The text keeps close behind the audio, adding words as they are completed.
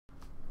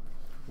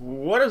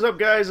What is up,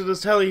 guys? It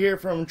is Telly here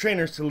from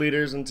Trainers to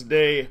Leaders, and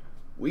today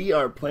we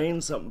are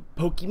playing some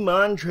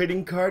Pokemon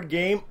trading card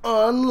game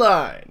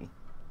online.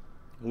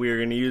 We are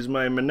going to use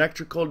my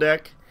Manectric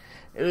deck.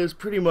 It is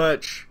pretty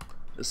much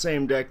the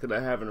same deck that I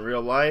have in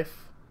real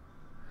life,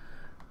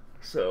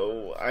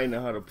 so I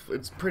know how to.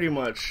 It's pretty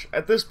much,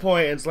 at this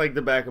point, it's like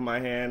the back of my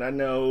hand. I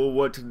know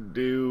what to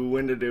do,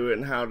 when to do it,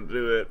 and how to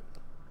do it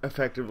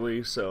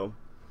effectively, so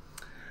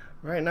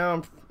right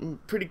now I'm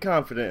pretty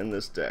confident in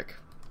this deck.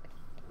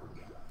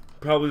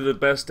 Probably the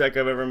best deck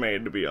I've ever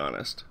made, to be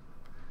honest.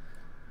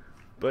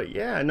 But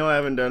yeah, I know I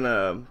haven't done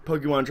a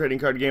Pokemon trading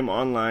card game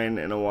online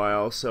in a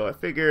while, so I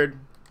figured,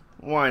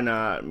 why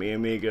not, mi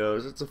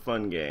amigos? It's a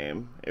fun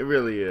game. It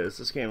really is.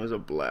 This game is a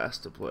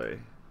blast to play.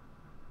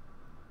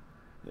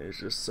 It's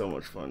just so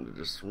much fun to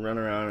just run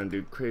around and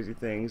do crazy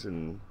things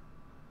and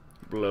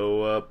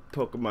blow up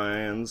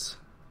Pokemons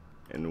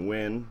and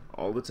win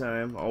all the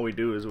time. All we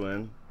do is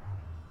win.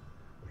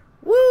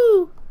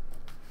 Woo!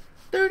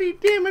 30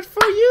 damage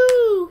for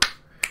you!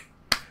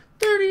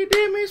 30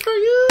 damage for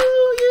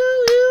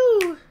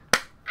you!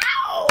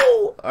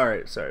 Ow!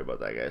 Alright, sorry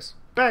about that, guys.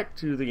 Back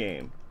to the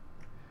game.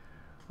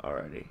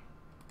 Alrighty.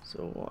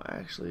 So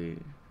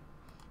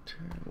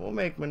we'll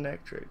make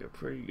Manectric a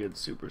pretty good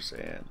Super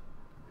Saiyan.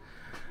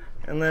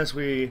 Unless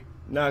we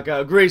knock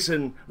out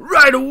Grayson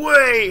right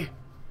away!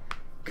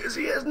 Because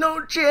he has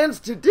no chance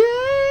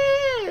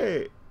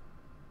today!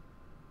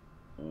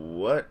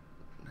 What?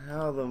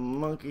 How the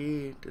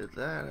monkey did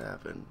that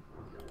happen?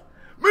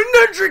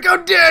 Manectric, how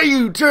dare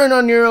you turn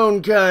on your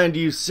own kind,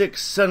 you sick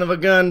son of a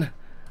gun!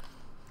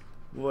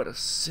 What a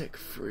sick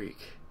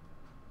freak.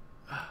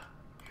 You're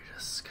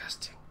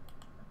disgusting.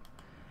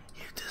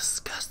 You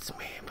disgust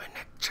me,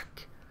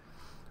 Manectric.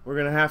 We're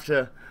gonna have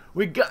to...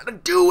 We gotta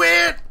do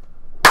it!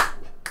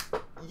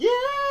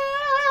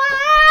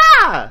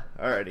 Yeah!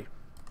 Alrighty.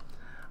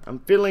 I'm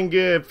feeling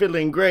good,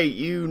 feeling great.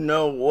 You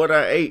know what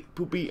I ate.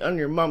 Poopy on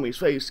your mommy's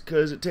face,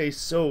 cause it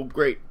tastes so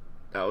great.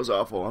 That was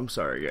awful. I'm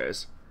sorry,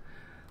 guys.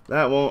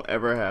 That won't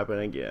ever happen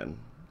again.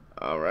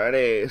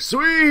 Alrighty.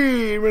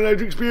 Sweet!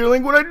 Manectric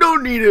Spearlink when I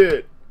don't need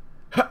it!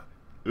 Ha!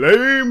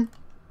 Lame!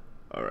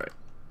 Alright.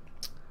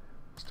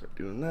 Start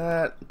doing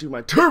that. Do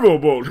my Turbo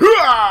Bolt!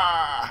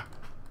 Hurrah!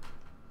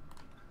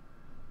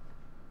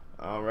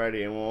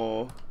 Alrighty, and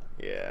we'll...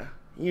 Yeah.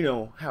 You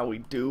know how we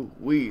do.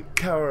 We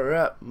power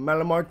up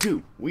Malamar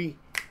 2. We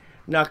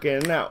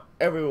knocking out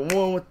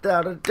everyone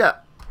without a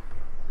doubt.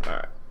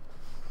 Alright.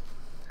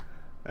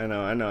 I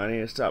know, I need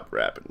to stop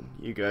rapping.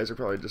 You guys are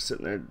probably just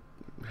sitting there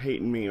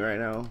hating me right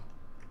now.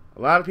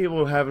 A lot of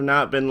people have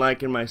not been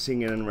liking my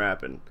singing and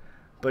rapping.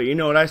 But you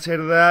know what I say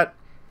to that?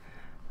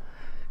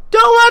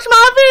 Don't watch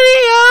my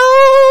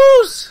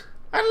videos!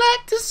 I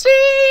like to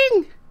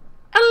sing!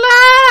 A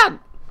lot!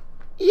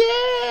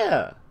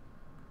 Yeah!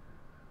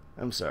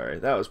 I'm sorry,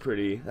 that was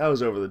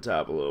over the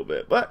top a little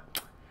bit,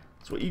 but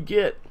that's what you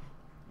get.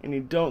 And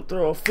you don't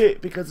throw a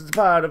fit because it's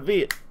part of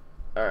it.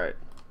 Alright,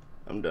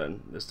 I'm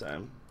done this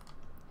time.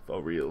 For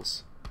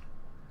reals.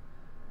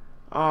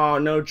 Oh,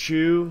 no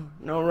Chew.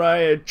 No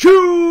Riot.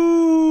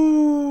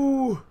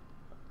 Chew! Alright,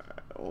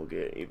 we'll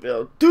get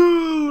Evil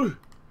Dude!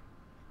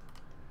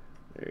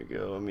 There you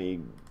go,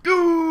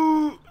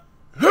 amigo.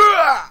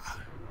 Ha!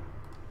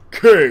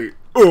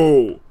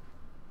 K.O.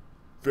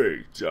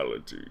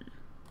 Fatality.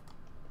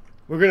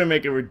 We're gonna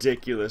make a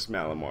ridiculous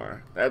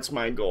Malamar. That's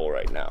my goal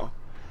right now.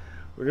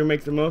 We're gonna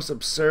make the most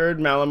absurd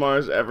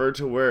Malamars ever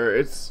to where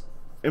it's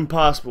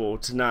impossible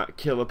to not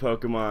kill a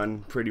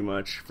Pokemon pretty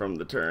much from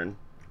the turn.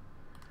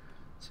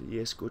 So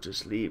yes, go to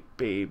sleep,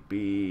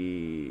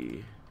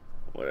 baby.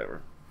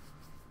 Whatever.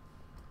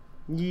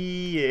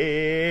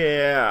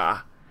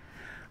 Yeah.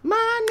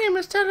 My name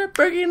is Tyler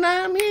Berge and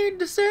I'm here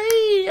to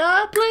say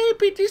I play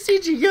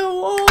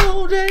PTCGO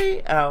all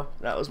day. Ow,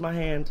 that was my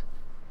hand.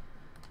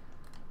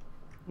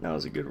 That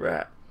was a good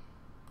rap.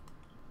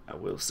 I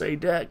will say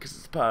that because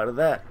it's part of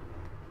that.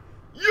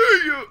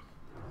 Yeah!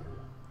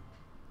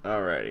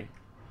 Alrighty.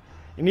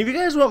 And if you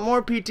guys want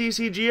more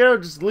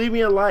PTCGO, just leave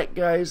me a like,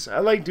 guys. I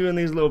like doing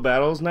these little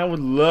battles, and I would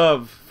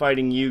love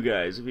fighting you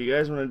guys. If you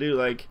guys want to do,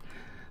 like,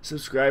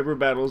 subscriber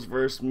battles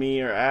versus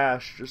me or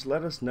Ash, just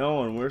let us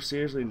know, and we're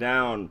seriously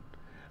down.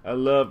 I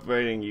love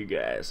fighting you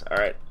guys.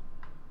 Alright.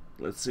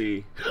 Let's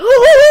see.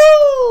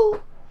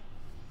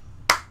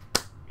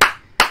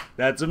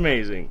 That's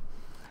amazing.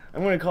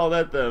 I'm going to call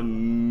that the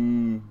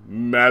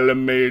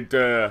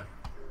Malamator.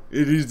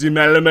 It is the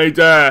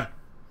Malamator.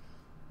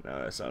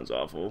 No, that sounds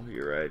awful.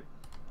 You're right.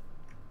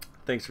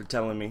 Thanks for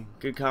telling me.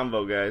 Good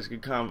convo, guys.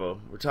 Good convo.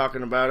 We're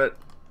talking about it.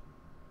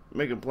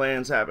 Making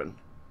plans happen.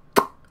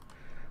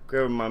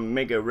 Grabbing my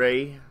Mega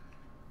Ray.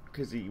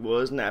 Because he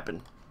was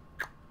napping.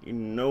 You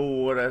know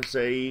what I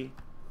say.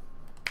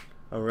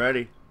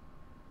 Alrighty.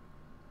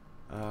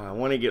 I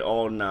want to get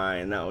all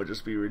 9. That would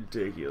just be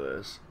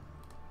ridiculous.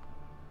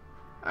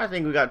 I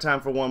think we got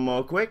time for one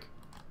more quick.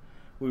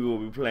 We will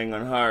be playing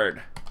on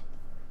hard.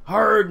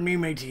 Hard, me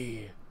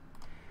matey.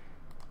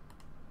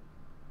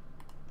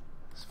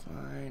 It's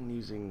fine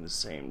using the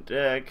same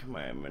deck.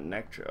 My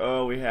Manectric.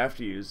 Oh, we have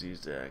to use these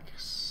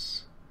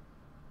decks.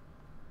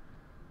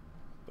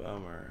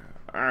 Bummer.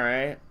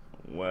 Alright.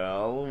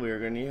 Well, we're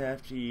gonna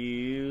have to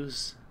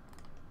use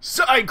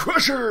Side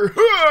Crusher!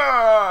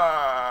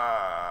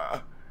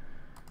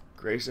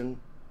 Grayson?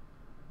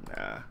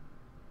 Nah.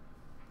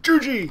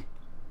 Juji!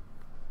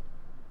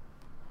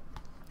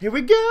 Here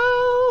we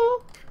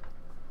go!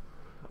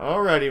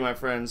 Alrighty, my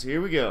friends,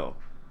 here we go.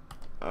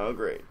 Oh,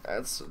 great.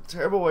 That's a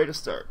terrible way to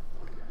start.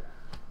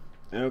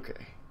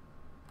 Okay.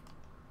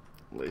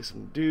 Lay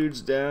some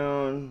dudes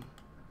down.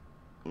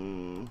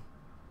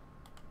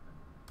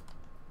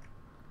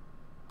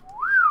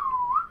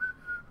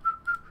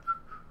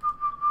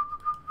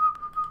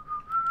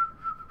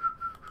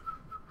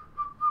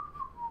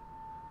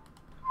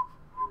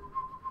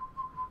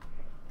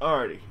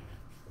 Alrighty.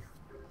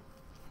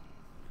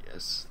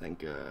 Yes, thank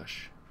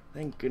gosh.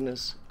 Thank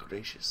goodness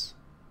gracious.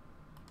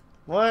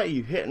 What?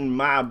 You hitting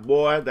my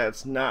boy?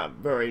 That's not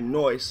very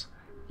nice.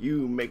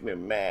 You make me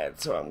mad,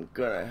 so I'm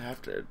gonna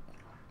have to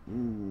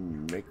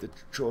make the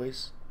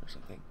choice or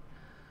something.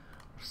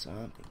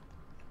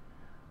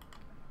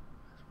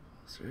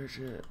 Search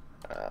it.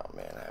 Oh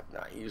man, I have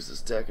not used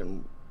this deck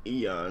in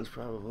eons,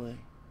 probably.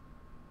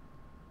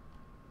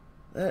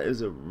 That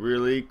is a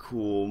really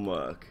cool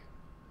muck.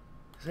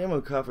 Same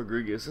with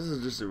Cofagrigus. This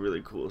is just a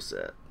really cool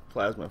set.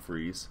 Plasma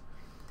Freeze.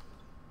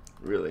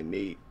 Really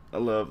neat. I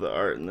love the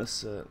art in this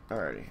set.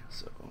 Alrighty,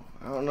 so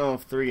I don't know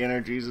if 3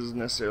 energies is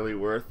necessarily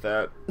worth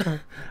that,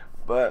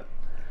 but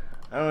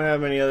I don't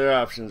have any other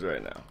options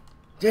right now.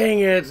 Dang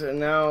it! And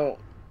now,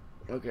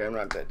 okay, I'm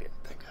not dead yet.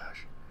 Thank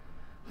gosh.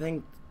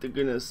 Thank the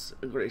goodness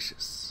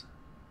gracious.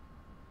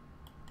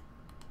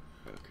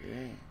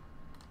 Okay.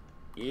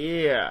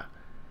 Yeah.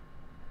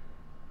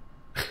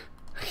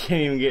 I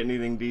can't even get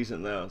anything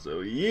decent now. So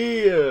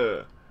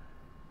yeah.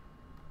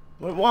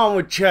 What wrong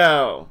with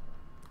Chow?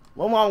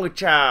 What wrong with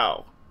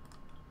Chow?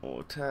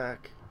 Oh,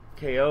 attack.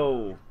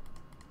 KO.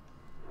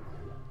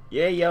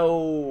 Yeah,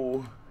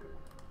 yo.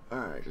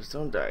 Alright, just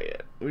don't die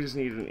yet. We just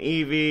need an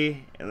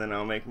Eevee, and then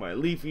I'll make my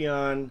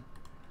Leafeon.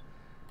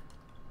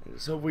 I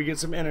just hope we get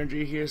some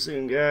energy here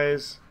soon,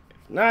 guys.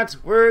 If not,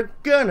 we're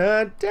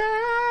gonna die.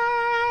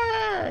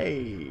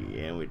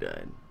 And we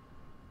died.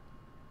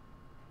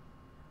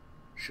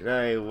 Should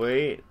I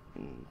wait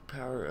and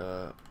power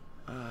up?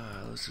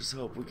 Let's just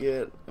hope we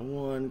get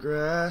one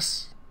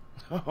grass.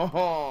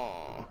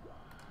 Oh.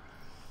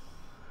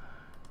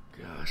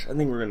 Gosh, I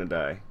think we're gonna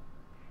die.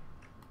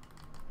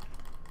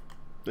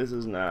 This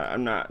is not,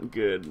 I'm not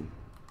good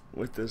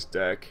with this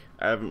deck.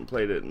 I haven't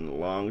played it in a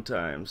long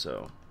time,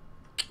 so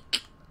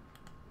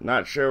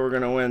not sure we're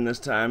gonna win this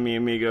time, mi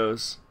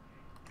amigos.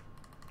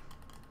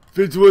 If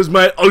it was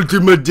my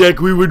ultimate deck,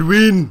 we would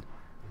win,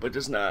 but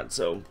it's not,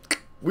 so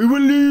we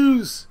will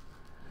lose.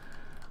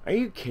 Are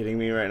you kidding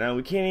me right now?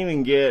 We can't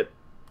even get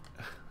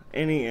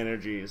any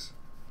energies.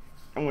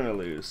 I'm gonna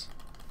lose.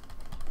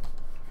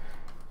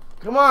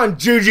 Come on,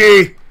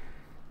 Juji!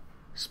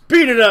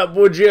 Speed it up,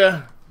 would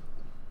ya?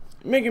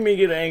 You're making me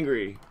get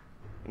angry.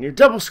 And your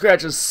double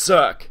scratches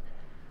suck.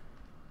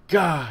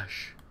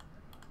 Gosh.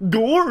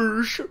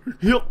 Gosh.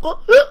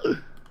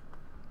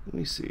 Let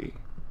me see.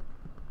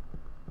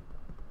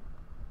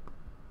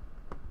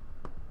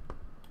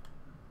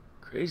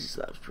 Crazy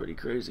Slap's pretty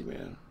crazy,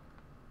 man.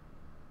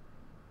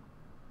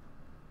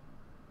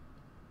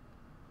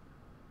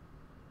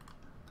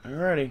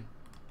 Alrighty.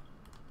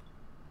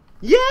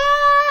 Yeah!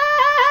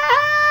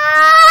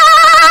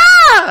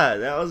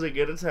 That was a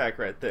good attack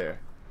right there.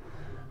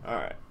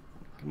 Alright.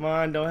 Come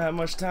on, don't have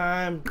much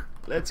time.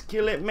 Let's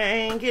kill it,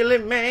 man. Kill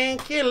it, man.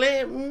 Kill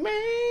it, man.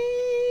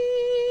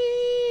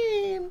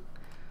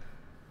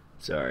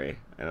 Sorry.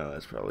 I know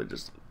that's probably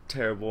just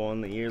terrible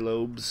on the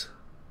earlobes.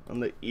 On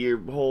the ear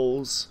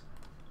holes.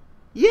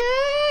 Yeah!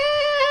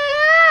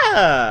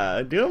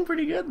 Doing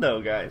pretty good,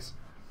 though, guys.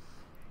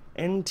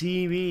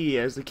 NTV,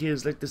 as the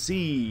kids like to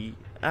see.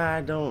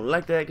 I don't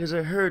like that because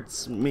it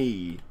hurts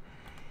me.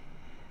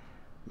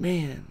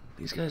 Man,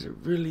 these guys are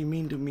really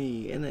mean to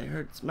me, and it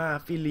hurts my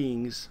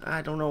feelings.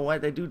 I don't know why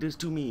they do this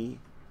to me.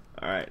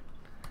 Alright.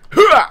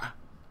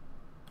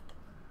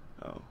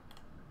 Oh.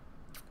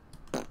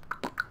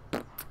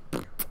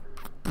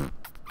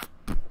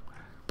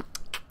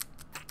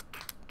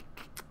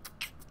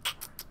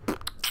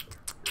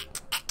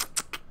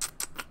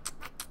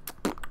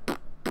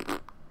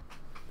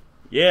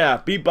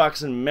 Yeah,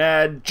 beatboxing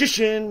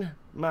magician,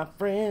 my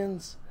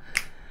friends.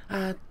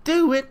 I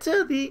do it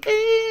to the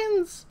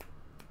ends.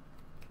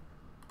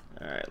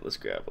 Alright, let's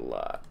grab a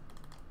lot.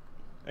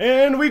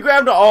 And we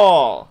grabbed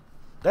all.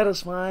 That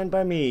is fine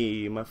by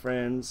me, my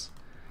friends.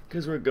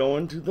 Because we're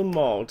going to the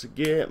mall to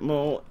get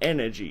more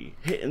energy.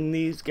 Hitting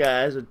these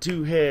guys with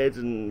 2 heads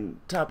and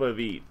top of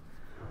eat.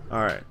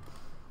 Alright.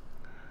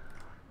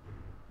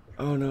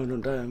 Oh no,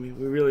 don't die on me.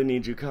 We really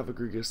need you,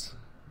 Cofagrigus.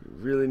 We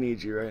really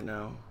need you right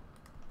now.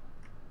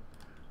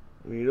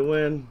 We need to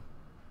win.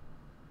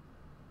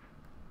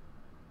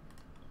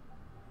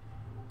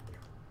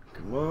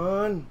 Come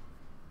on.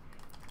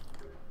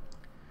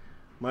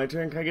 My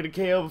turn. Can I get a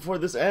KO before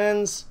this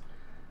ends?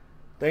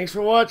 Thanks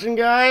for watching,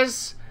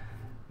 guys.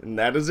 And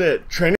that is it. Training.